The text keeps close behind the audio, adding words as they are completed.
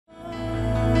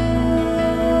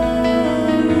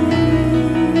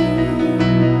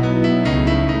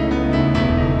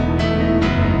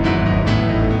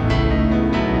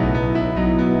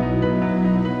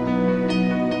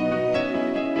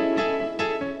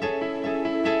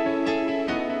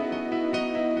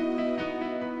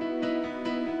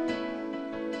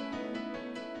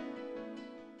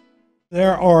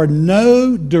There are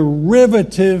no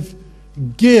derivative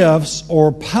gifts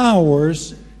or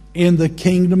powers in the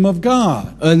kingdom of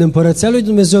God. În împărăția lui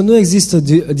Dumnezeu nu există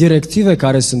directive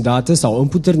care sunt date sau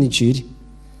împuterniciri.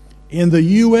 In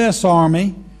the U.S.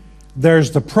 Army, there's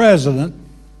the president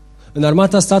În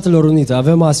Armata Statelor Unite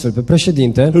avem astfel pe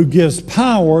președinte who gives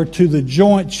power to the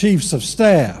Joint Chiefs of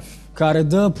Staff, care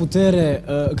dă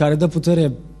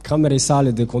putere camerei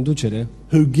sale de conducere,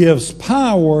 who gives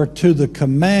power to the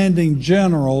commanding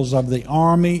generals of the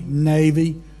Army,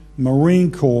 Navy, Marine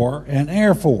Corps, and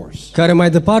Air Force. care mai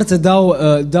departe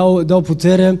dau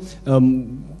putere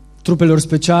trupelor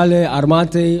speciale,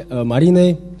 armatei,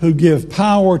 marinei, Who give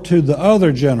power to the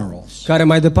other generals, care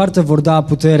mai departe vor da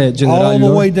putere all the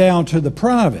generalilor, way down to the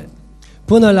private.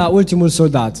 până la ultimul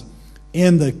soldat.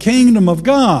 In the kingdom of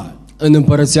God, În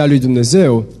împărăția lui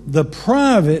Dumnezeu, the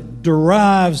private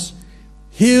derives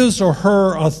his or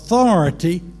her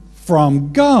authority from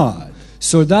God.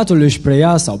 soldatul își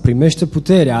preia sau primește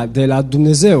puterea de la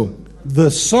Dumnezeu. The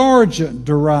sergeant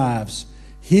derives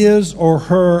his or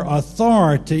her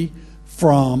authority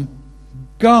from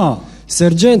God.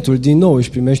 Sergentul din nou își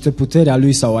primește puterea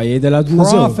lui sau a ei de la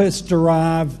Dumnezeu. Prophets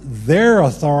derive their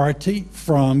authority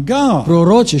from God.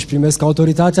 Prorocii își primesc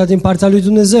autoritatea din partea lui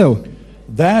Dumnezeu.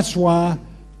 That's why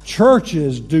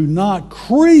churches do not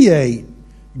create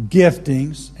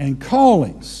giftings and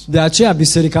callings. De aceea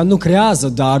biserica nu creează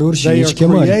daruri și They nici are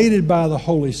chemări. created by the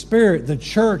Holy Spirit.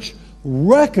 The church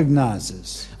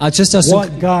recognizes Acestea what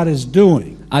God is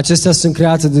doing. sunt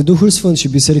create de Duhul Sfânt și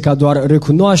biserica doar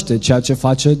recunoaște ceea ce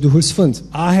face Duhul Sfânt.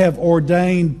 I have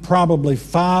ordained probably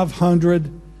 500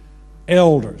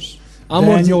 elders. I'm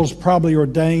Daniel's probably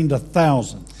ordained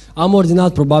 1,000. Am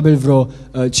ordinat probabil vreo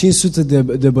 500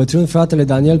 de bătrâni, fratele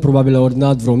Daniel probabil a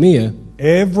ordinat vreo 1000.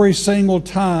 Every single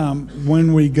time when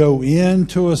we go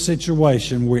into a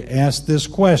situation, we ask this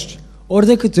question. Ori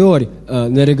de câte ori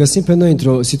ne regăsim pe noi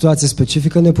într-o situație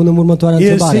specifică, ne punem următoarea Is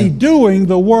he întrebare. doing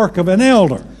the work of an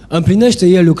elder? Împlinește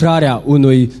el lucrarea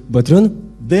unui bătrân?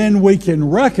 Then we can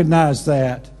recognize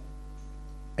that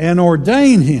and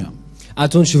ordain him.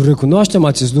 Atunci recunoaștem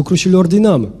acest lucru și îl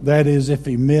ordinăm. That is, if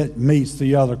he meets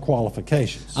the other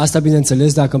qualifications. Asta,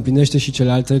 bineînțeles, dacă împlinește și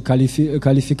celelalte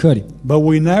calificări. But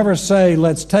we never say,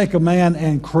 let's take a man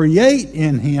and create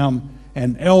in him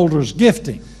an elder's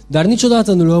gifting. Dar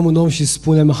niciodată nu luăm un om și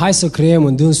spunem, hai să creăm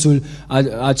în dânsul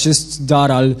acest dar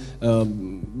al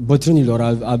bătrânilor,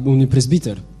 al unui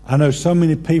prezbiter. I know so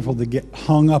many people that get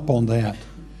hung up on that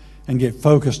and get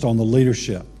focused on the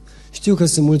leadership. Știu că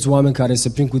sunt mulți oameni care se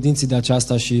prind cu dinții de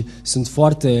aceasta și sunt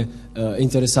foarte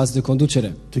interesați de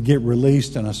conducere. To get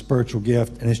released in a spiritual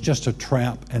gift, and it's just a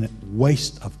trap and a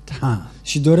waste of time.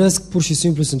 Și doresc pur și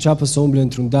simplu să înceapă să umble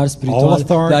într-un dar All spiritual,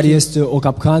 authority dar este o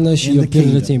capcană și in o the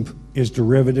pierdere de kingdom timp. is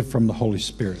derivative from the Holy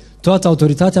Spirit. Toată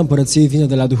autoritatea împărăției vine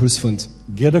de la Duhul Sfânt.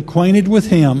 Get acquainted with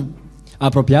him,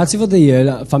 Apropiați-vă de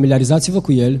El, familiarizați-vă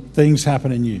cu El things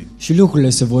happen in you. și lucrurile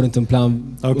se vor întâmpla în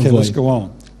Okay, voi. let's go on.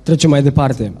 Trecem mai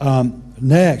departe.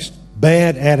 Next,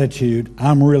 bad attitude.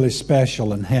 I'm really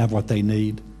special and have what they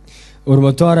need.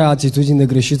 Următoarea atitudine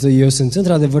greșită, eu sunt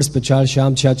într-adevăr special și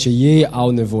am ceea ce ei au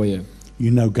nevoie.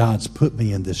 You know God's put me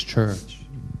in this church,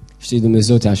 Știi,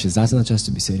 Dumnezeu te-a așezat în această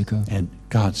biserică and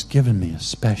God's given me a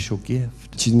special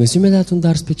gift. și Dumnezeu mi-a dat un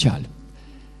dar special.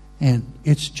 And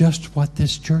it's just what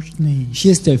this church needs. Și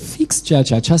este fix ceea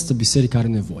ce această biserică are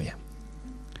nevoie.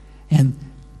 And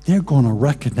they're going to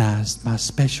recognize my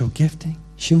special gifting.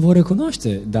 Și îmi vor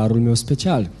recunoaște darul meu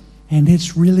special. And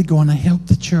it's really going to help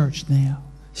the church now.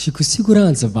 Și cu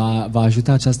siguranță va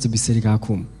ajuta această biserică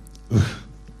acum.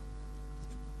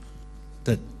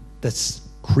 That's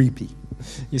creepy.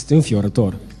 Este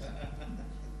înfiorător.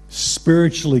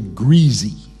 Spiritually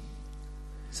greasy.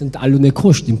 Sunt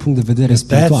alunecoși din punct de vedere If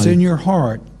that's in spiritual. your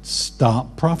heart, stop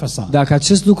prophesying. Dacă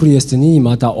acest lucru este în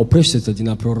inima ta, oprește-te din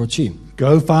a proroci.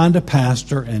 Go find a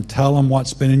pastor and tell him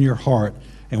what's been in your heart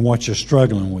and what you're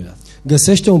struggling with.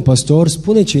 Găsește un păstor,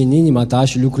 spune ce e în inima ta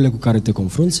și lucrurile cu care te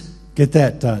confrunți Get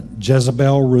that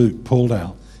Jezebel root pulled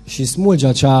out. și smulge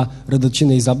acea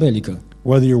rădăcină izabelică.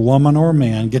 Whether you're woman or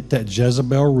man, get that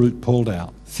Jezebel root pulled out.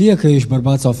 Fie că ești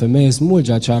bărbat sau femeie,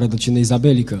 smulge acea rădăcină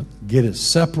izabelică. Get it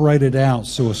separated out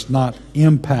so it's not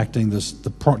impacting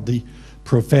the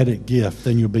prophetic gift,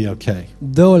 then you'll be okay.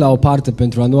 Dă-o la o parte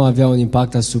pentru a nu avea un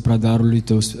impact asupra darului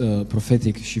tău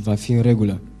profetic și va fi în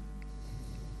regulă.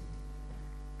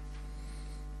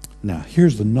 Now,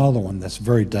 here's another one that's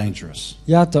very dangerous.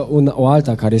 Iată o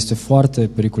alta care este foarte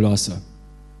periculoasă.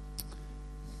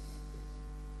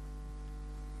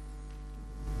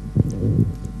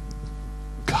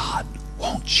 God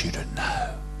wants you to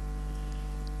know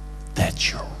that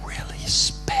you're really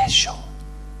special.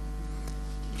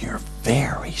 You're a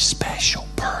very special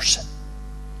person.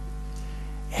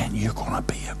 And you're going to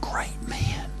be a great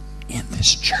man in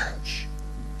this church.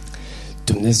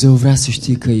 Dumnezeu vrea să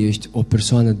știi că ești o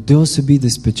persoană deosebit de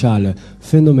specială,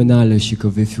 fenomenală și că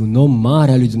vei fi un om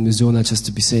mare al lui Dumnezeu în această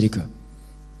biserică.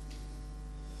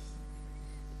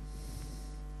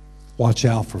 Watch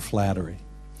out for flattery.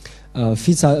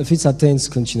 Fiți atenți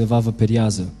când cineva vă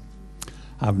periază.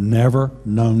 I've never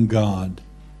known God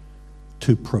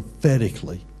to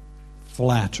prophetically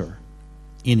flatter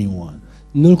anyone.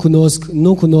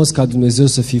 Nu cunosc ca Dumnezeu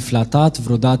să fi flatat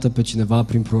vreodată pe cineva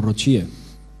prin prorocie.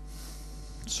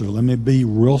 So let me be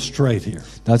real straight here.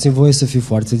 Dați-mi voie să fiu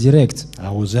foarte direct.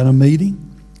 I was at a meeting.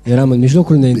 Eram în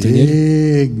mijlocul unei întâlniri.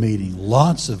 Big meeting.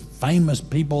 Lots of famous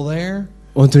people there.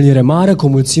 O întâlnire mare cu o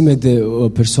mulțime de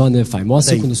persoane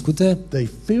faimoase, cunoscute. They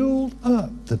filled up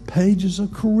the pages of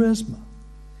Charisma.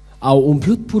 Au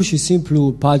umplut pur și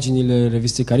simplu paginile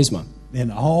revistei Carisma.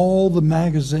 In all the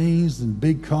magazines and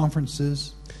big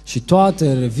conferences. Și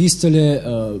toate revistele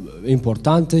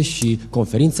importante și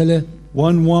conferințele.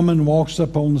 One woman walks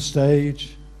up on the stage.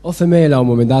 O femeie la un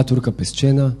moment dat urcă pe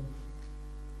scenă.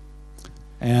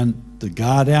 And the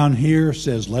guy down here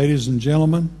says, "Ladies and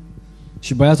gentlemen."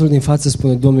 Și băiatul din față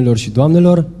spune: domnilor și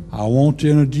doamnelor, I want to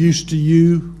introduce to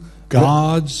you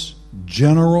God's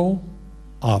general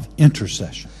of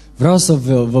intercession. Vreau să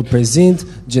vă prezint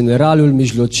generalul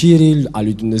mijlocirii al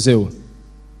lui Dumnezeu.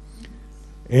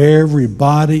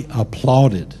 Everybody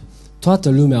applauded. Toată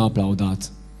lumea a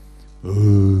aplaudat.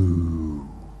 Ooh.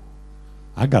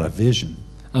 I got a vision.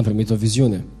 Am primit o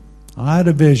viziune. I had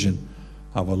a vision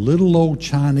of a little old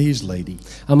Chinese lady.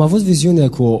 Am avut viziune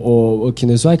cu o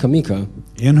chinezoaică mică.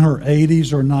 In her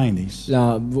 80s or 90s.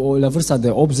 La vârsta de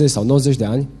 80 sau 90 de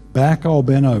ani. Back all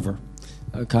bent over.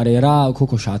 Care era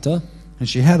cocoșată. And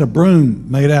she had a broom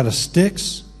made out of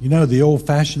sticks. You know the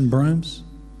old-fashioned brooms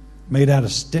made out of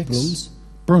sticks. Brooms?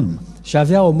 Broom. Și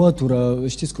avea o mătură,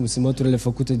 știți cum sunt măturile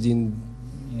făcute din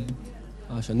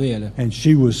așa, nu ele. And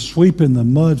she was sweeping the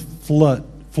mud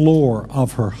floor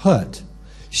of her hut.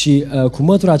 Și cu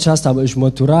mătura aceasta își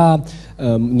mătura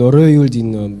noroiul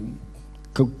din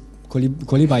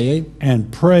coliba ei. And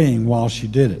praying while she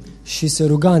did it. Și se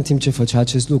ruga în timp ce făcea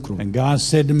acest lucru. And God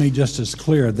said to me just as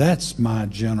clear, that's my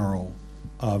general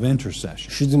of intercession.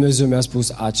 Și Dumnezeu mi-a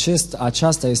spus,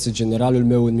 aceasta este generalul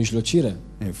meu în mijlocire.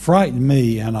 It frightened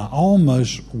me and I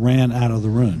almost ran out of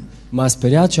the room. M-a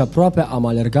speriat și aproape am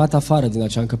alergat afară din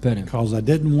acea încăpere. Because I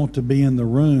didn't want to be in the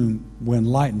room when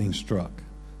lightning struck.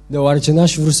 Deoarece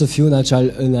n-aș vrut să fiu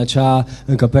în acea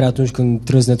încăpere atunci când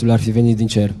trâsnetul ar fi venit din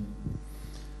cer.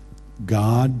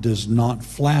 God does not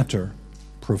flatter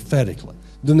prophetically.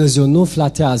 Dumnezeu nu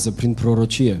flatează prin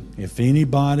prorocie. If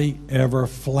anybody ever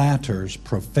flatters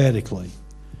prophetically,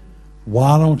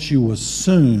 why don't you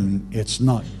assume it's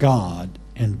not God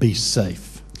and be safe?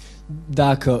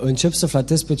 Dacă începi să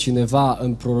flatezi pe cineva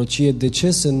în prorocie, de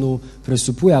ce să nu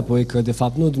presupui apoi că de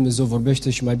fapt nu Dumnezeu vorbește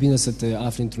și mai bine să te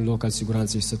afli într-un loc al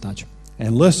siguranței și să taci?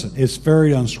 And listen, it's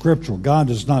very unscriptural. God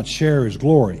does not share his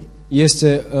glory.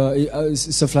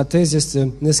 Să flatezi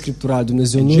este nescriptural.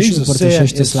 Dumnezeu nu își Jesus said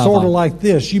împărtășește it's sort of slava. like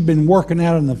this. You've been working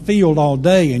out in the field all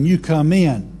day and you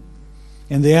come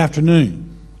in the afternoon.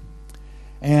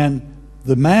 And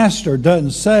the master doesn't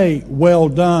say,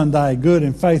 "Well done, thy good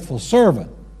and faithful servant."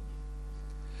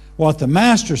 What the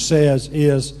master says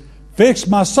is, "Fix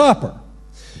my supper."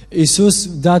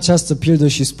 Iisus dă această pildă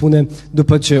și spune,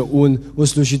 după ce un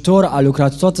slujitor a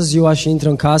lucrat toată ziua și intră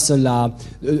în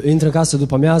casă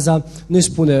după amiaza, nu îi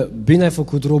spune, bine ai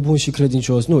făcut, rob bun și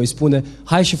credincios. Nu, îi spune,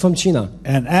 hai și făm cina.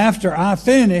 And after I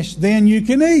finish, then you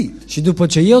can eat. Și după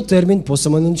ce eu termin, poți să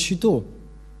mănânci și tu.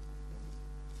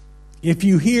 If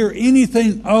you hear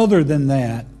anything other than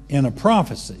that in a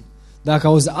prophecy, dacă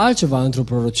auzi altceva într-o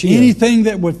prorocie, anything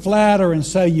that would flatter and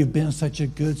say you've been such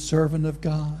a good servant of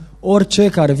God. Orice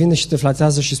care vine și te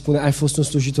flatează și spune, ai fost un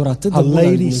slujitor atât de bun al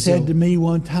lui Dumnezeu. A lady said to me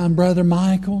one time, Brother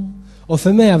Michael, o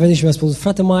femeie a venit și mi-a spus,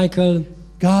 frate Michael,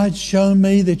 God showed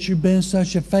me that you've been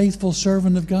such a faithful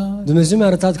servant of God. Dumnezeu mi-a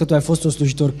arătat că tu ai fost un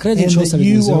slujitor credincios al lui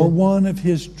Dumnezeu. And that you Dumnezeu. are one of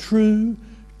his true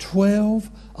 12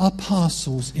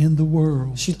 apostles in the world.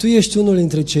 Și tu ești unul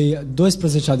dintre cei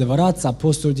 12 adevărați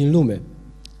apostoli din lume.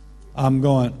 I'm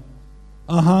going,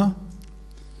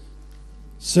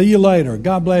 see you later.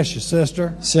 God bless you,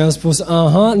 sister. Și am spus,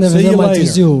 ne vedem mai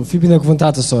târziu. Fii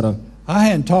binecuvântată, soră.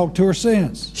 I hadn't talked to her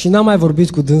since. Și n-am mai vorbit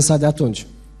cu dânsa de atunci.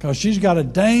 Because she's got a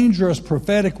dangerous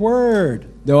prophetic word.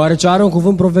 Deoarece are un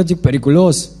cuvânt profetic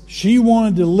periculos. She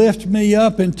wanted to lift me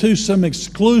up into some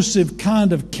exclusive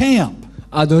kind of camp.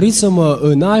 a dorit să mă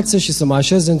înalțe și să mă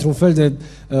așeze într-un fel de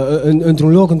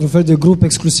într-un loc, într-un fel de grup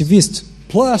exclusivist.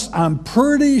 Plus, I'm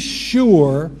pretty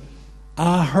sure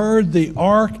I heard the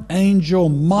archangel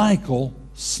Michael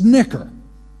snicker.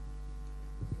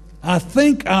 I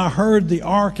think I heard the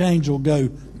archangel go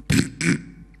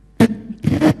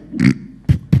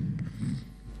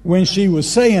when she was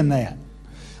saying that.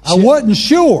 I wasn't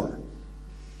sure.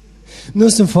 Nu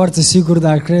sunt foarte sigur,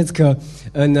 dar cred că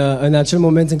în acel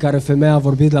moment în care femeia a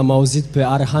vorbit, l-am auzit pe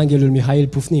arhanghelul Mihail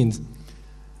pufnind.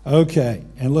 Okay,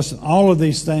 and listen, all of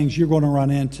these things you're going to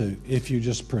run into. If you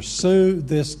just pursue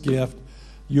this gift,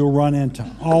 you'll run into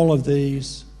all of these.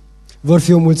 Vor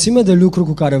fi o mulțime de lucruri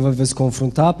cu care vă veți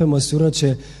confrunta pe măsură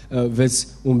ce veți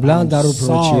umbla în darul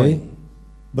prorociei.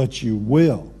 But you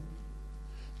will.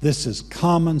 This is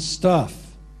common stuff.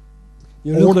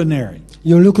 Ordinary.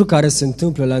 E un lucru care se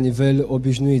întâmplă la nivel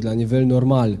obișnuit, la nivel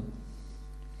normal.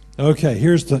 Okay,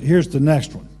 here's the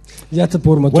next one. Iată pe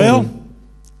următorul. Well,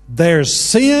 there's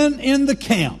sin in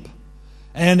the camp,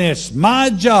 and it's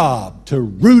my job to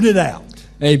root it out.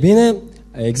 Ei bine,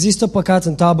 există păcat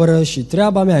în tabără și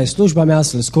treaba mea, e slujba mea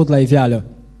să-l scot la iveală.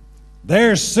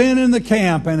 There's sin in the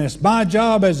camp, and it's my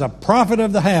job as a prophet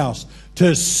of the house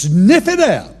to sniff it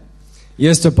out.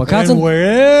 Este păcat And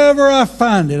wherever I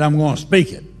find it, I'm going to speak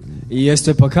it.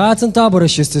 Este păcat în tabără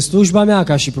și este slujba mea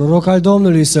ca și proroc al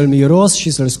Domnului să-l miros și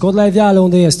să-l scot la iveală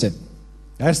unde este.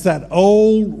 That's that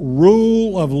old rule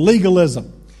of legalism.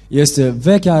 Este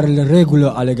vechea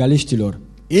regulă a legaliștilor.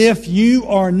 If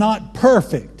you are not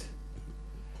perfect,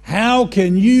 how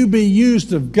can you be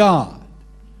used of God?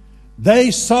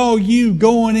 They saw you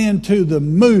going into the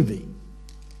movie.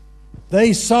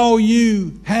 They saw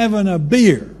you having a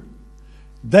beer.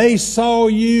 They saw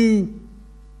you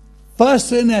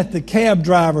fussing at the cab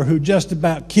driver who just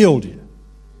about killed you.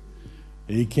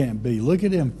 He can't be. Look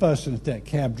at him fussing at that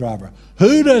cab driver.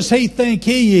 Who does he think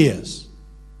he is?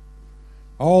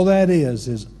 All that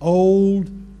is old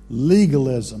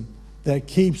legalism that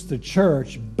keeps the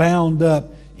church bound up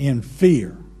in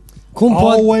fear.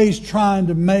 Always trying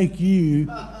to make you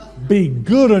be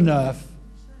good enough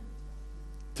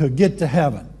to get to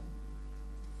heaven.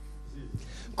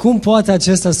 Cum poate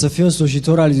acesta să fie un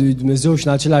slujitor al lui Dumnezeu și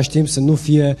în același timp să nu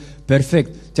fie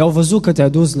perfect? Te-au văzut că te-ai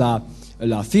dus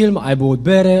la film, ai băut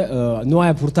bere, nu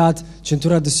ai purtat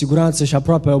centura de siguranță și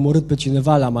aproape ai omorât pe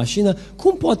cineva la mașină.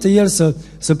 Cum poate el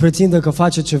să pretindă că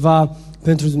face ceva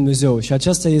pentru Dumnezeu? Și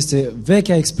aceasta este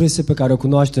vechea expresie pe care o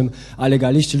cunoaștem a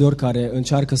legaliștilor care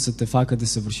încearcă să te facă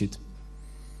desăvârșit.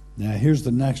 Now here's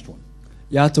the next one.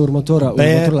 Iată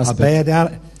următorul aspect. A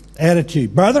bad attitude.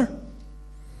 Brother,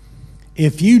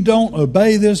 if you don't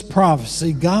obey this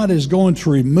prophecy, God is going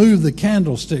to remove the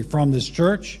candlestick from this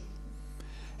church,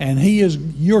 and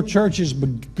your church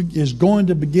is going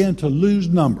to begin to lose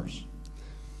numbers.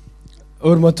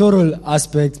 Următorul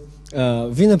aspect,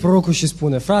 vine prorocul și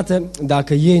spune: frate,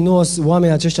 dacă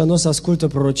oamenii aceștia nu o să ascultă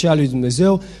prorocia lui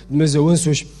Dumnezeu, Dumnezeu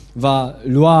însuși va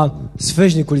lua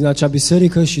sfeșnicul din acea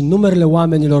biserică și numerele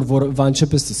oamenilor va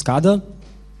începe să scadă.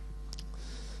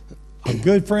 A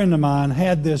good friend of mine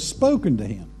had this spoken to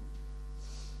him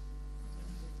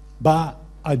by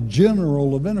a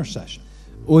general of intercession.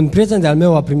 Un prieten de-al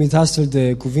meu a primit astfel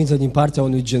de cuvinte din partea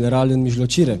unui general în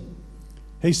mijlocire.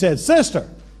 He said, "Sister."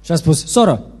 Și a spus: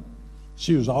 soră.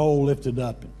 She was all lifted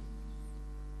up.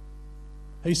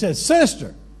 He said,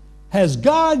 "Sister, has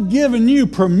God given you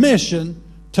permission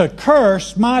to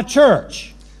curse my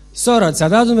church?" Soră, ți-a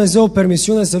dat Dumnezeu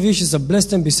permisiune să vii și să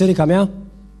blestem biserica mea?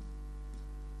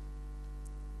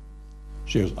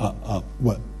 She goes,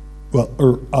 what?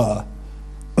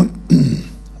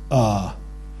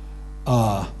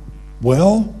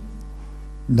 Well,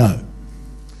 no.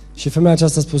 Și femeia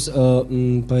aceasta a spus,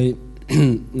 păi,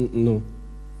 nu.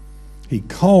 He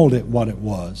called it what it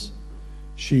was.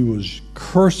 She was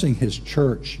cursing his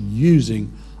church using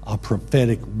a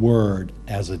prophetic word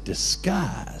as a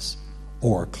disguise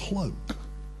or a cloak.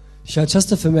 Și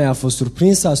această femeie a fost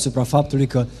surprinsă asupra faptului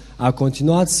că a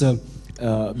continuat să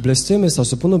blesteme sau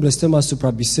să pună blestem asupra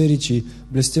bisericii,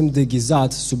 blestem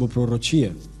deghizat sub o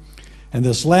prorocie. And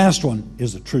this last one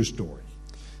is a true story.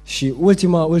 Și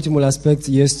ultimul aspect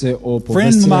este o Friend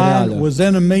povestire of mine reală. was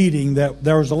in a meeting that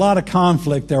there was a lot of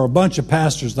conflict. There were a bunch of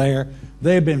pastors there.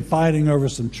 They've been fighting over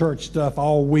some church stuff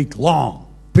all week long.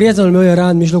 Prietenul meu era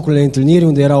în mijlocul unei întâlniri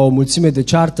unde era o mulțime de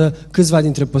ceartă, câțiva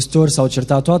dintre păstori s-au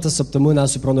certat toată săptămâna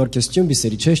asupra unor chestiuni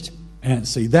bisericești. And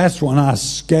see, that's when I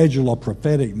schedule a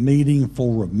prophetic meeting for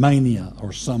Romania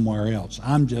or somewhere else.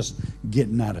 I'm just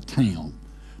getting out of town.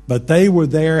 But they were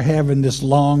there having this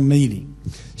long meeting.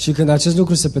 Și când acest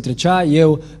lucru se petrecea,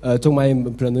 eu tocmai îmi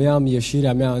plănuiam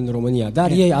ieșirea mea în România.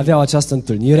 Dar ei aveau această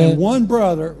întâlnire. And one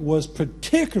brother was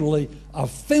particularly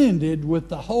offended with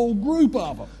the whole group of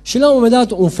them. Și la un moment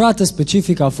dat, un frate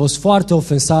specific a fost foarte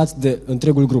ofensat de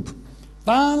întregul grup.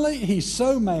 Finally, he's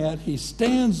so mad, he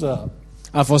stands up.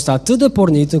 A fost atât de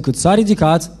pornit încât s-a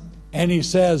ridicat And he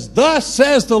says, "Thus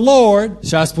says the Lord,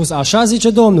 și a spus, așa zice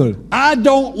Domnul, I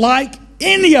don't like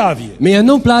any of you." mie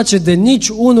nu-mi place de nici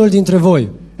unul dintre voi.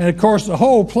 And of course, the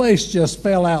whole place just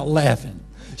fell out laughing.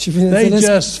 Și They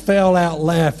bineînțeles, just fell out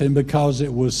laughing because it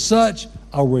was such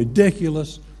a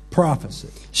ridiculous prophecy.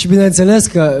 și bineînțeles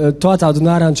că toată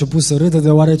adunarea a început să râdă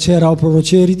deoarece era o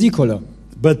prorocie ridicolă.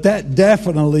 But that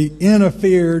definitely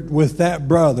interfered with that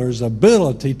brother's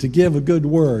ability to give a good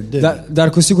word, didn't it? Dar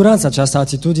cu siguranță această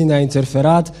atitudine a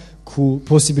interferat cu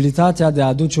posibilitatea de a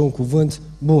aduce un cuvânt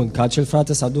bun, ca acel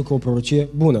frate să aducă o prorocie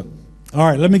bună. All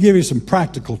right, let me give you some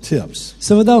practical tips.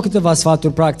 Să vă dau câteva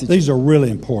sfaturi practice. These are really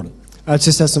important.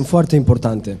 Acestea sunt foarte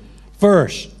importante.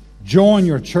 First, join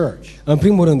your church. În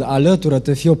primul rând,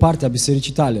 alătură-te, fii o parte a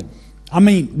bisericii tale. I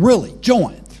mean, really,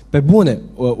 join. Pe bune,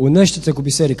 unește-te cu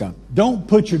biserica. Don't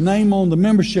put your name on the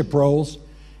membership rolls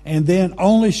and then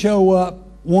only show up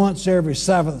once every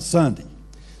seventh Sunday.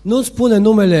 Nu-ți pune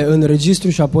numele în registru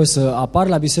și apoi să apari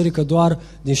la biserică doar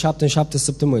din 7 în 7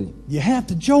 săptămâni. You have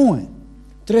to join.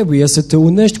 Trebuie să te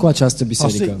unești cu această Oh, see,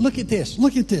 biserică. look at this.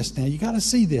 Look at this now. You got to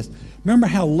see this. Remember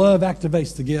how love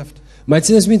activates the gift? Mai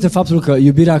țineți minte faptul că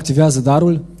iubirea activează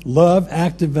darul? Love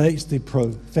activates the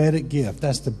prophetic gift.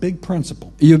 That's the big principle.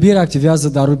 Iubirea activează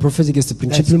darul profetic, este That's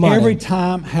principiul every mare.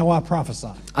 time how I prophesy.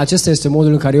 Acesta este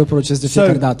modul în care eu procesez de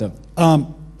fiecare dată.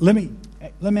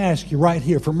 Let me ask you right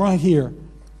here, from right here.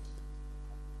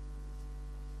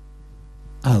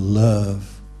 I love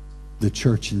the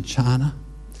church in China.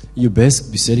 Iubesc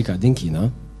biserica din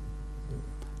China.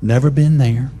 Never been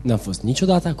there. N-am fost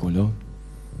niciodată acolo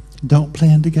Don't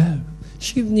plan to go.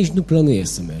 și nici nu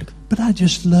plănuiesc să merg. But I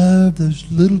just love those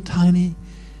little tiny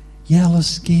yellow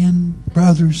skin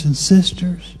brothers and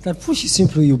sisters. Dar pur și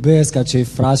simplu iubesc acei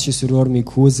frați și surori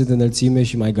micuțe de înălțime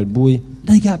și mai gălbui.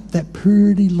 They got that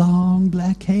pretty long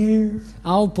black hair.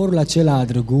 Au părul acela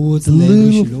drăguț, The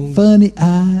negru și little lung, funny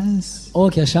eyes.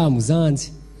 ochi așa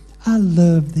amuzanți. I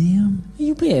love them. Îi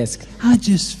iubesc.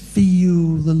 I just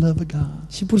feel the love of God.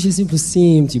 Și pur și simplu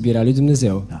simt iubirea lui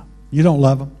Dumnezeu. No, you don't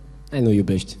love them. Ai, nu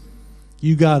iubești.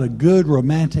 You got a good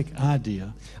romantic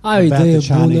idea Ai o about idee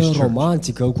the Chinese bună, church.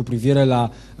 romantică cu privire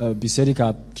la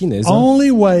biserica chineză. Only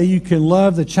way you can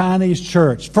love the Chinese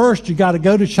church. First, you got to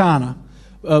go to China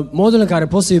Modul în care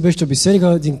poți să iubești o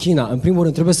biserică din China, în primul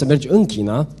rând trebuie să mergi în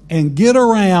China and get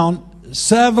around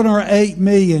 7 or 8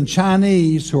 million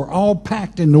Chinese who are all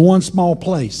packed into one small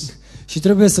place. și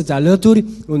trebuie să te alături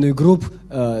unui grup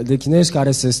de chinezi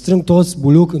care se strâng toți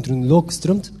buluc într-un loc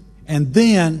strâmt. And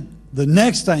then the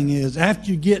next thing is, after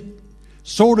you get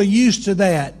sort of used to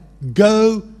that,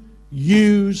 go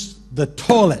use the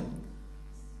toilet.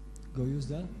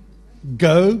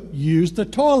 Go use the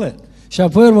toilet. Și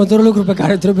apoi următorul lucru pe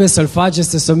care trebuie să-l faci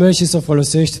este să mergi și să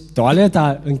folosești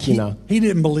toaleta în China. He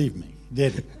didn't believe me,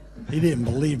 did he? He didn't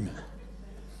believe me.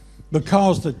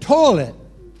 Because the toilet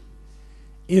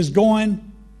is going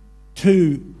to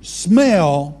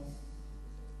smell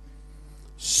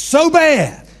so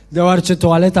bad Deoarece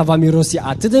toaleta va mirosi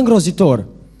atât de îngrozitor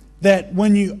that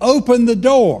when you open the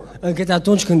door, încât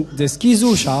atunci când deschizi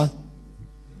ușa,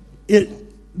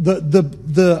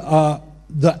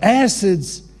 the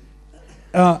acids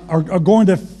are going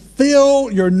to fill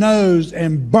your nose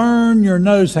and burn your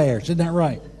nose hairs. Isn't that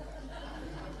right?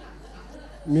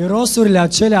 mirosurile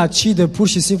acelea acide pur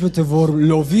și simplu te vor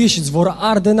lovi și îți vor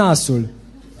arde nasul.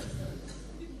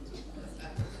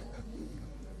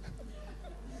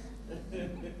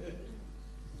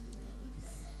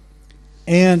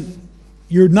 And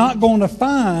you're not going to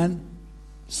find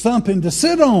something to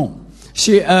sit on.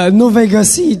 Și nu vei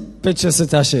găsi pe ce să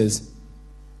te așezi.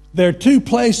 There are two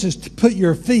places to put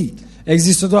your feet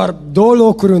Există doar două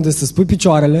locuri unde să spui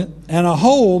picioarele and a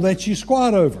hole that you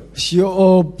squat over. și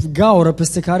o gaură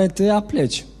peste care te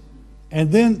apleci.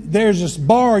 And then there's this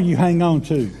bar you hang on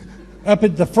to up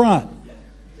at the front.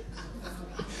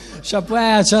 Și apoi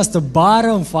ai această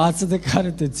bară în față de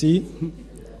care te ții.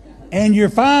 And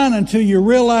you're fine until you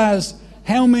realize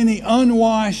how many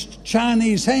unwashed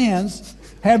Chinese hands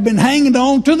have been hanging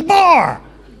on to the bar.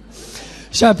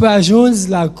 Și apoi ajungi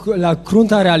la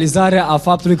crunta realizare a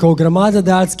faptului că o grămadă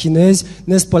de alți chinezi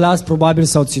nespălați probabil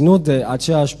s-au ținut de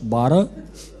aceeași bară.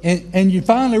 And you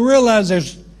finally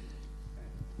realize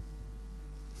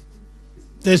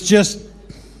there's just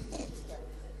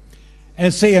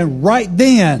And see, and right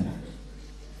then,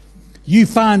 you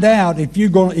find out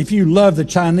if you love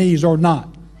the Chinese or not.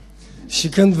 Și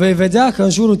când vei vedea că în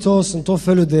jurul tău sunt tot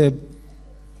felul de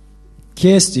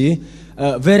chestii,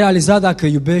 vei realiza dacă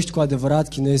iubești cu adevărat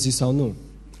chinezii sau nu.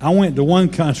 I went to one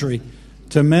country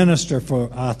to minister for,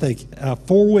 I think,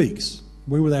 4 weeks.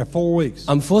 We were there 4 weeks.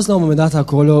 Am fost la un moment dat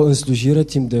acolo în slujire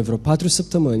timp de vreo 4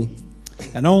 săptămâni.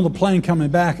 And on the plane coming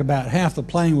back, about half the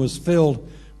plane was filled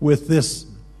with this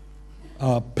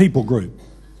people group.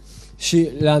 Și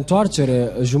la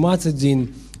întoarcere, jumătate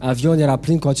din avion era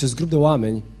plin cu acest grup de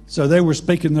oameni. So they were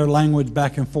speaking their language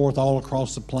back and forth all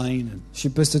across the plane. And Și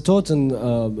peste tot în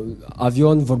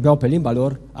avion vorbeau pe limba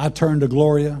lor. I turned to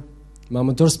Gloria, M-am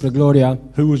întors spre Gloria,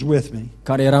 who was with me,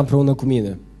 care era împreună cu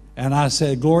mine. and I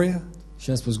said, Gloria, Și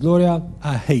am spus, Gloria,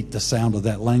 I hate the sound of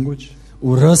that language.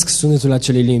 urăsc sunetul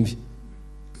acelei limbi.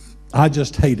 I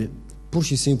just hate it. Pur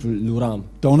și simplu îl uram.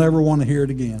 Don't ever want to hear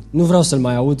it again. Nu vreau să-l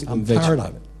mai aud în I'm veci. tired of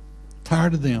it.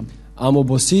 Tired of them. Am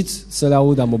obosit să le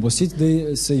aud, am obosit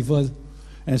să-i văd.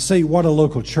 And see, what a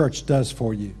local church does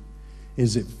for you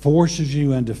is it forces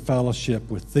you into fellowship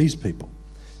with these people.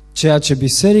 Ceea ce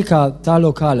biserica ta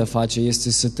locală face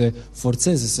este să te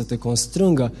forțeze, să te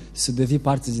constrângă să devii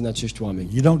parte din acești oameni.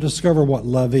 You don't discover what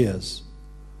love is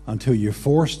until you're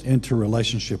forced into a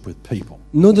relationship with people.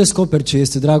 Nu descoperi ce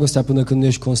este dragostea până când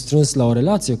ești constrâns la o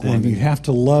relație cu And you oameni. have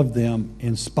to love them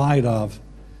in spite of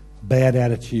bad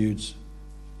attitudes,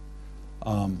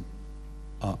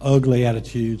 ugly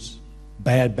attitudes,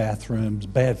 bad bathrooms,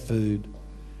 bad food.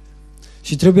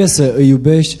 Și trebuie să îi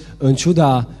iubești în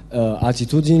ciuda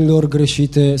atitudinilor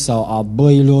greșite sau a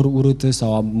băilor urâte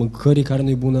sau a mâncării care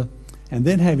nu-i bună. And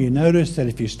then have you noticed that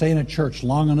if you stay in a church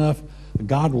long enough,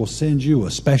 God will send you a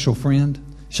special friend?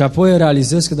 Și apoi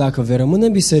realizezi că dacă vei rămâne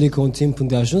în biserică un timp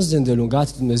îndeajuns de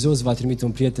îndelungat, Dumnezeu îți va trimite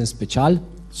un prieten special,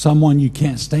 Someone you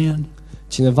can't stand?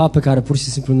 cineva pe care pur și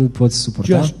simplu nu-l poți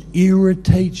suporta, Just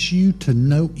irritates you to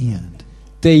no end.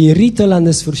 te irită la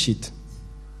nesfârșit.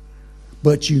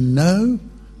 But you know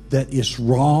that it's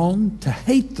wrong to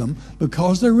hate them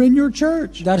because they're in your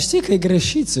church. Dar știi că e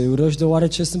greșit să-i urăști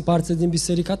deoarece sunt parte din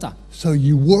biserica ta. So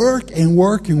you work and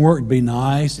work and work, be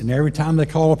nice, and every time they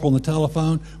call up on the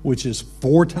telephone, which is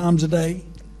 4 times a day,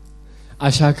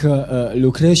 Așa că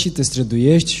lucrezi și te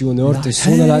străduiești și uneori te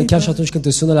sună, chiar și atunci când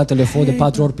te sună la telefon de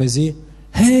 4 ori pe zi.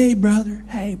 hey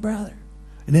brother,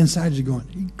 and inside you're going,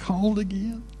 he called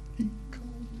again.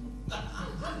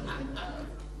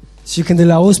 Și când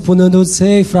le auzi spunându-ți,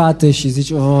 hei frate, și zici,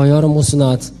 iar m-a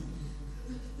sunat.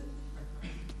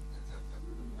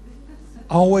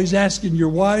 Always asking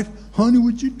your wife, honey,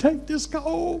 would you take this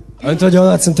call?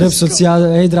 Întotdeauna îți întrebi soția,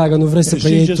 hei dragă, nu vrei să And she's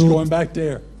preiei just tu? going back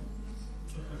there.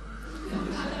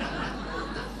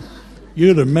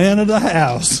 You're the man of the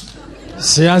house.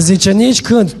 Și ea zice, nici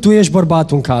când, tu ești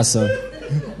bărbatul în casă.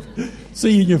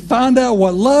 See, you find out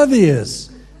what love is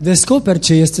Descoperi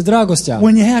ce este dragostea.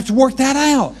 when you have to work that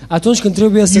out. Atunci când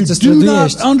trebuie să You te do not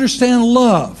străduiești. understand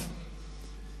love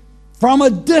from a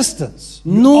distance.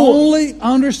 You Nu. only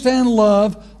understand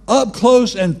love up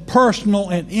close and personal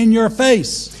and in your face.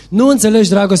 Nu înțelegi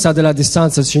dragostea de la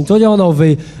distanță și întotdeauna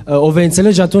o vei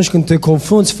înțelege atunci când te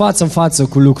confrunți față în față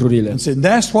cu lucrurile. And see,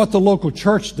 that's what the local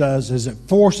church does, is it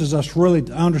forces us really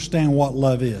to understand what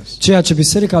love is. Ceea ce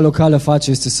biserica locală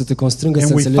face este să te constrângă să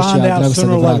And we înțelegi ce find e out dragostea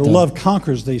sooner or later adevărată. love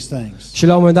conquers these things. Și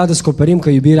la un moment dat descoperim că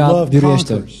iubirea Love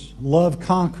biruiește. conquers. Love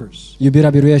conquers. Iubirea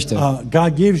biruiește.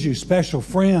 God gives you special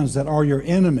friends that are your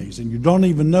enemies, and you don't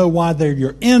even know why they're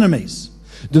your enemies.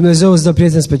 Dumnezeu îți dă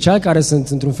prieteni speciali care sunt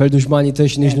într-un fel dușmanii tăi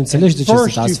și nici nu înțelegi de ce First,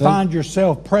 sunt you astfel. find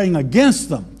yourself praying against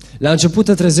them. La început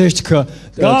te trezești că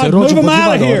te God, rogi move them împotriva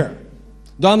out of lor. here.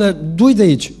 Doamne, du-i de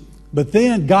aici. But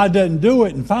then God doesn't do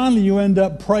it, and finally you end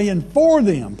up praying for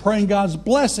them, praying God's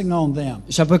blessing on them.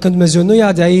 Și apoi când Dumnezeu nu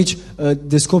ia de aici,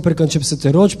 descoperi că începi să te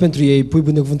rogi pentru ei, pui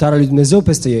binecuvântarea lui Dumnezeu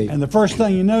peste ei. And the first thing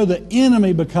you know, the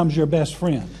enemy becomes your best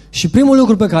friend. Și primul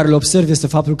lucru pe care îl observi este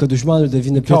faptul că dușmanul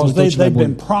devine prietenul Because tău cel mai they've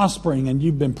been bun. prospering, and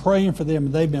you've been praying for them,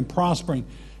 and they've been prospering,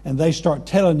 and they start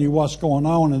telling you what's going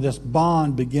on, and this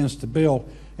bond begins to build,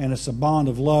 and it's a bond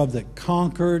of love that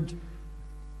conquered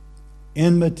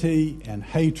enmity and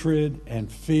hatred and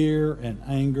fear and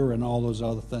anger and all those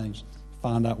other things.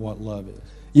 Find out what love is.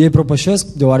 Ei propășesc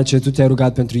deoarece tu te-ai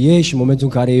rugat pentru ei și în momentul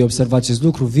în care ei observă acest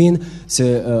lucru, vin,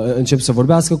 încep să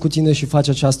vorbească cu tine și faci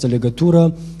această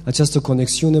legătură, această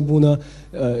conexiune bună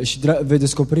și vei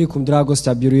descoperi cum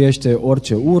dragostea biruiește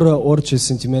orice ură, orice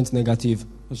sentiment negativ.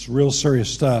 It's real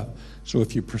serious stuff. So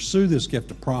if you pursue this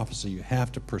gift of prophecy, you have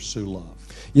to pursue love.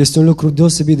 Este un lucru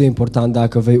deosebit de important.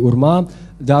 Dacă vei urma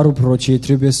darul prorociei,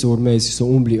 trebuie să urmezi, să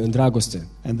umbli în dragoste.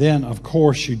 And then, of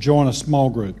course, you join a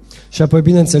small group. Și apoi,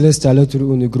 bineînțeles, te alături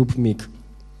unui grup mic.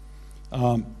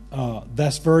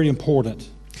 That's very important.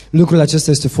 Lucrul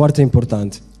acesta este foarte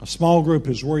important. A small group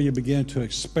is where you begin to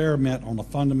experiment on a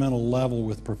fundamental level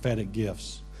with prophetic gifts.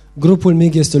 Grupul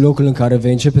mic este locul în care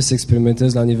vei începe să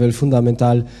experimentezi la nivel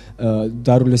fundamental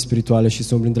darurile spirituale și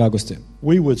să umbli în dragoste.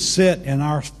 We would sit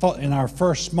in our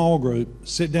first small group,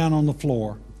 sit down on the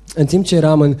floor, În timp ce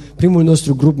eram în primul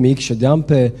nostru grup mic, ședeam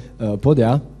pe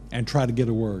podea and try to get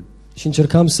a word. și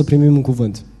încercam să primim un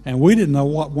cuvânt. And we didn't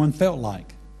know what one felt like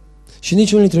Și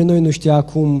niciunul dintre noi nu știa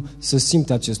cum să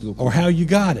simte acest lucru or how you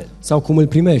got it. sau cum îl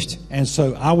primești. And so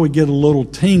I would get a little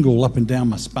tingle up and down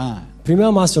my spine.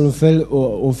 Primeam astfel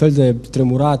un fel de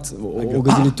tremurat, o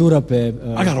gândilitură pe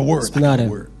I got a word.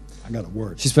 spinare. I got a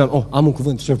word. Și spuneam, am un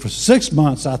cuvânt. So for 6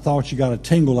 months, I thought you got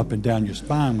a tingle up and down your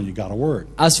spine when you got a word.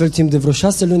 Astfel, timp de vreo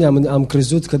 6 luni am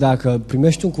crezut că dacă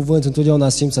primești un cuvânt, întotdeauna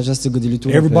simți această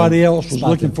gândilitură Everybody pe else was spate.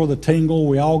 looking for the tingle.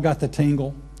 We all got the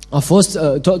tingle. A fost,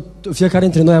 fiecare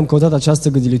dintre noi am căutat această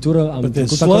gândilitură, am But then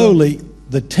trecut acolo. slowly,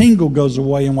 the tingle goes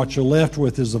away and what you're left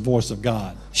with is the voice of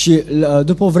God. Și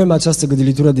după o vreme această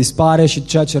gândilitură dispare și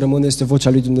ceea ce rămâne este vocea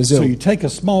lui Dumnezeu. So you take a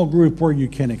small group where you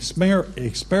can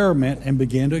experiment and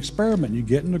begin to experiment. You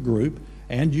get in a group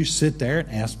and you sit there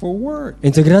and ask for a word.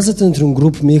 Integrează-te într-un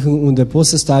grup mic unde poți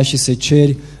să stai și să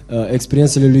ceri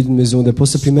experiențele lui Dumnezeu, unde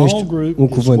poți să primești Small group un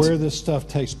is cuvânt. where this stuff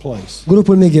takes place.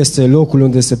 Grupul mic este locul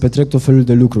unde se petrec tot felul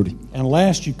de lucruri. And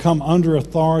last, you come under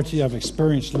authority of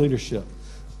experienced leadership.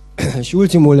 Și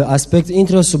ultimul aspect,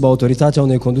 intră sub autoritatea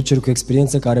unei conduceri cu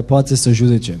experiență care poate să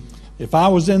judece. If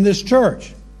I was in this church,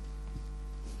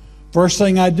 first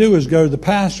thing I do is go to the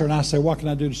pastor and I say, what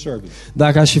can I do to serve you?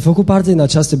 Dacă aș fi făcut parte din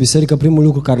această biserică, primul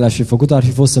lucru care l-aș fi făcut ar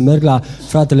fi fost să merg la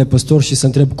fratele păstor și să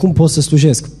întreb cum pot să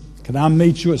slujesc. Can I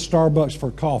meet you at Starbucks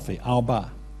for coffee? I'll buy.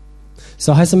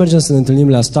 Sau hai să mergem să ne întâlnim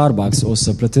la Starbucks, o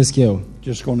să plătesc eu.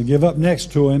 Just going to give up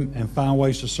next to him and find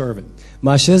ways to serve him.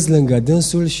 Mă așez lângă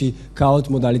dânsul și caut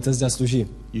modalități de a sluji.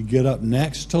 You get up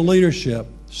next to leadership,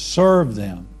 serve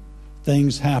them,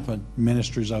 things happen,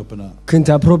 ministries open up. Când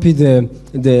te apropii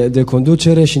de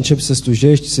conducere și începi să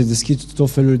slujești, se deschid tot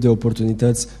felul de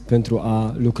oportunități pentru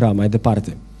a lucra mai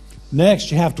departe. Next,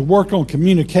 you have to work on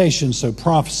communication so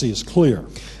prophecy is clear.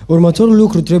 Următorul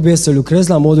lucru, trebuie să lucrezi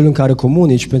la modul în care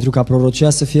comunici pentru ca prorocia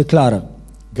să fie clară.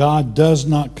 God does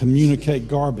not communicate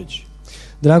garbage.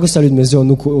 Dragostea lui Dumnezeu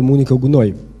nu comunică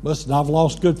gunoi. Listen, I've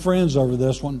lost good friends over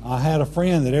this one. I had a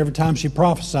friend that every time she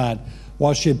prophesied,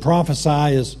 what she'd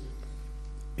prophesy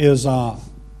is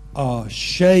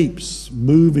shapes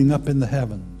moving up in the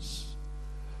heavens.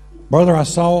 Brother, I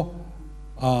saw,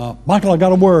 Michael, I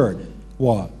got a word.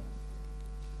 What?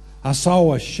 I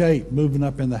saw a shape moving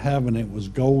up in the heaven. It was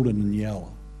golden and yellow.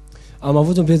 Am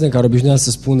avut un prieten care obișnuia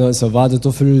să spună, să vadă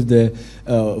tot felul de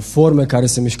forme care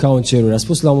se mișcau în ceruri. A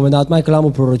spus la un moment dat, Michael, am o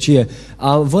prorocie.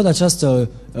 Văd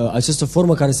această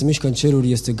formă care se mișcă în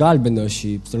ceruri, este galbenă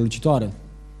și strălucitoare.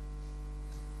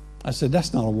 I said,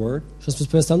 that's not a word. Și am spus,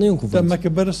 pe asta nu e un Doesn't cuvânt. make a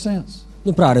bit of sense.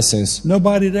 Nu prea are sens.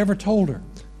 Nobody had ever told her.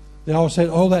 They all said,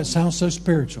 oh, that sounds so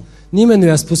spiritual. Nimeni nu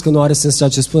i-a spus că nu are sens ceea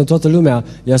ce spune. Toată lumea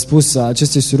i-a spus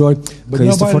acestei surori But că este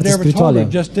nobody had foarte ever told her. spirituală.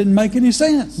 It just didn't make any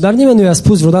sense. Dar nimeni nu i-a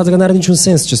spus vreodată că nu are niciun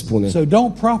sens ce spune. So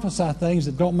don't prophesy things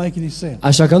that don't make any sense.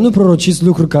 Așa că nu prorociți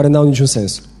lucruri care n-au niciun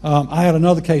sens. I had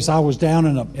another case. I was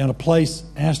down in a place,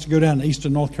 asked to go down to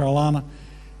eastern North Carolina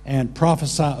and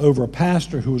prophesy over a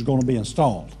pastor who was going to be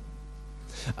installed.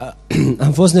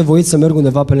 Am fost nevoit să merg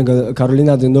undeva pe lângă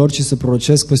Carolina de Nord și să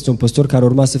prorocesc peste un păstor care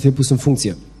urma să fie pus în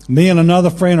funcție. Me and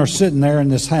another friend are sitting there in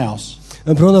this house.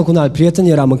 Împreună cu un alt prieten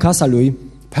eram în casa lui.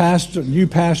 New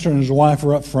pastor and his wife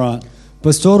are up front.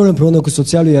 Păstorul împreună cu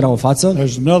soția lui era în față.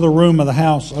 There's another room of the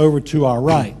house over to our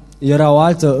right. Era o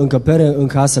altă încăpere în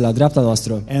casă la dreapta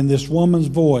noastră. And this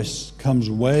woman's voice comes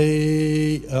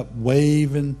way up,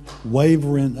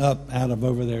 wavering up out of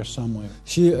over there somewhere.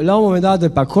 Și la un moment dat, de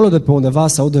pe acolo, de pe undeva,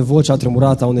 se aude vocea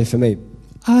tremurată a unei femei.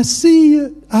 I see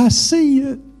it. I see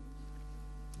it.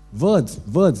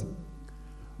 Văd.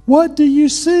 What do you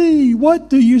see? What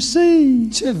do you see?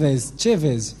 Ce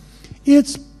vezi?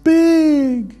 It's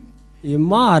big. E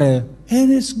mare And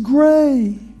it's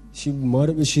gray.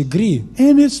 și gri.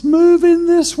 And it's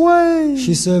moving this way.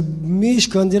 Și se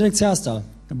mișcă în direcția asta.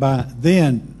 By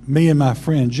then, me and my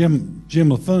friend Jim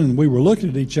LaFoon, we were looking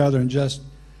at each other and just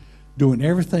doing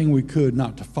everything we could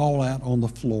not to fall out on the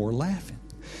floor laughing.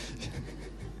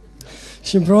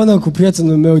 Și împreună cu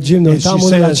prietenul meu, Jim, ne uitam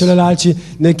unul la celălalt și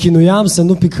ne chinuiam să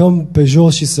nu picăm pe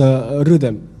jos și să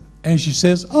râdem. And she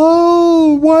says,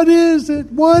 "Oh, what is it?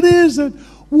 What is it?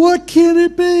 What can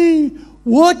it be?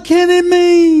 What can it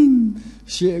mean?"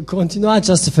 Și continua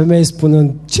această femeie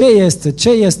spunând, ce este,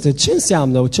 ce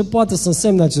înseamnă, ce poate să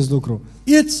însemne acest lucru?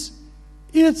 It's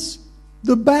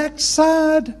the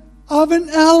backside of an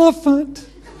elephant.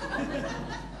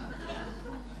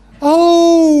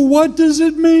 Oh, what does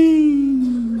it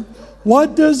mean?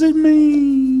 What does it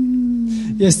mean?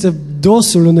 Este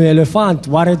dosul unui elefant.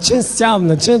 Oare ce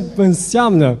înseamnă? Ce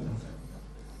înseamnă?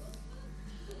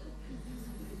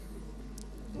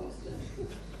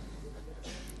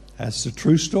 That's the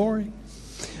true story.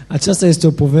 Aceasta este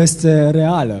o poveste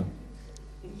reală.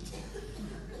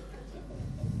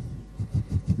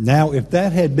 Now, if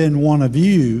that had been one of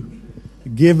you,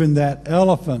 given that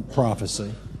elephant prophecy,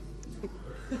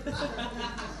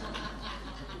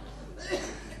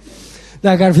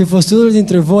 Dacă ar fi fost unul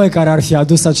dintre voi care ar fi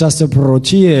adus această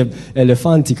prorocie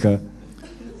elefantică,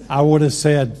 I would have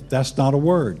said, that's not a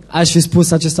word. aș fi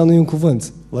spus, acesta nu e un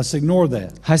cuvânt. Let's ignore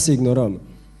that. Hai să ignorăm.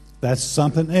 That's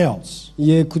something else.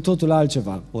 E cu totul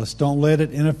altceva. Let's don't let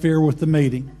it interfere with the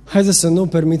meeting. Haideți să nu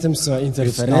permitem să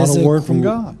interfereze It's not a word cu from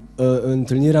God.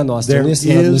 întâlnirea noastră. There Nu este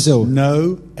de la is Dumnezeu.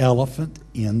 no elephant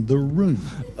in the room.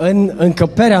 În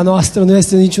încăperea noastră nu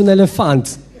este niciun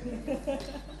elefant.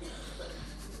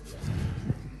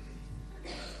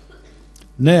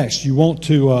 Next, you want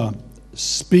to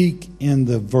speak in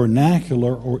the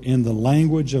vernacular or in the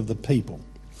language of the people.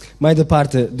 Mai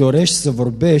departe, dorești să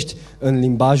vorbești în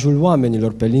limbajul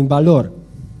oamenilor, pe limba lor.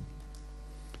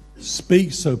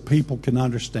 Speak so people can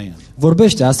understand.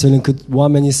 Vorbește astfel încât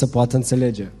oamenii să poată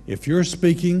înțelege. If you're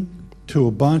speaking to a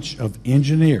bunch of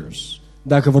engineers,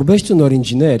 Dacă vorbești unor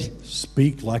ingineri,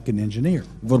 speak like an engineer.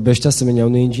 vorbește asemenea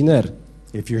unui inginer.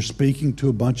 If you're speaking to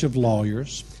a bunch of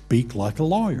lawyers, speak like a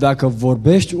lawyer. Dacă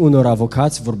vorbești unor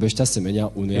avocați, vorbește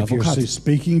asemenea unui If avocat. you're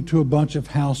speaking to a bunch of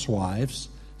housewives,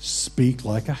 speak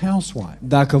like a housewife.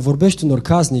 Dacă vorbești unor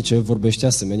casnice, vorbește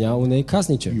asemenea unei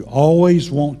casnice. You always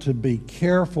want to be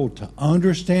careful to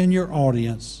understand your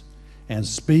audience and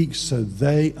speak so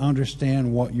they understand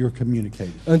what you're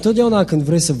communicating. Întotdeauna când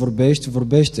vrei să vorbești,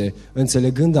 vorbește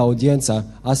înțelegând audiența,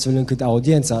 astfel încât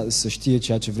audiența să știe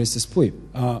ceea ce vrei să spui.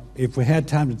 If we had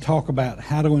time to talk about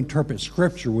how to interpret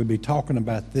Scripture, we'd be talking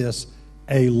about this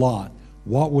a lot.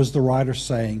 What was the writer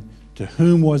saying? To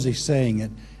whom was he saying it?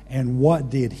 And what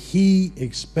did he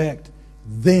expect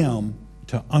them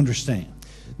to understand?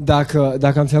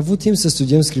 Dacă am fi avut timp să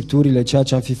studiem Scripturile, ceea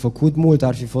ce am fi făcut mult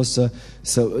ar fi fost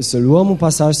să luăm un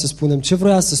pasaj, să spunem ce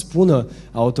vroia să spună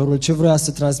autorul, ce vroia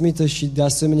să transmită și de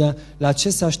asemenea la ce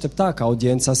se aștepta ca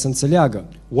audiența să înțeleagă.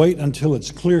 Wait until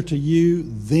it's clear to you,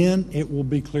 then it will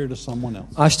be clear to someone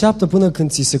else. Așteaptă până când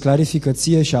ți se clarifică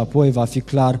ție și apoi va fi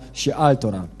clar și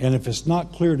altora. And if it's not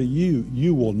clear to you,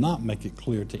 you will not make it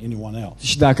clear to anyone else.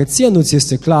 Și dacă ție nu ți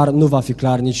este clar, nu va fi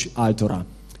clar nici altora.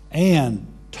 And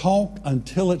talk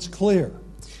until it's clear.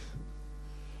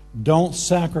 Don't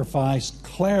sacrifice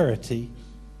clarity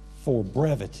for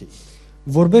brevity.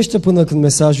 Vorbește până când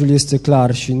mesajul este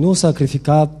clar și nu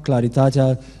sacrifica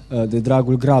claritatea de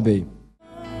dragul grabei.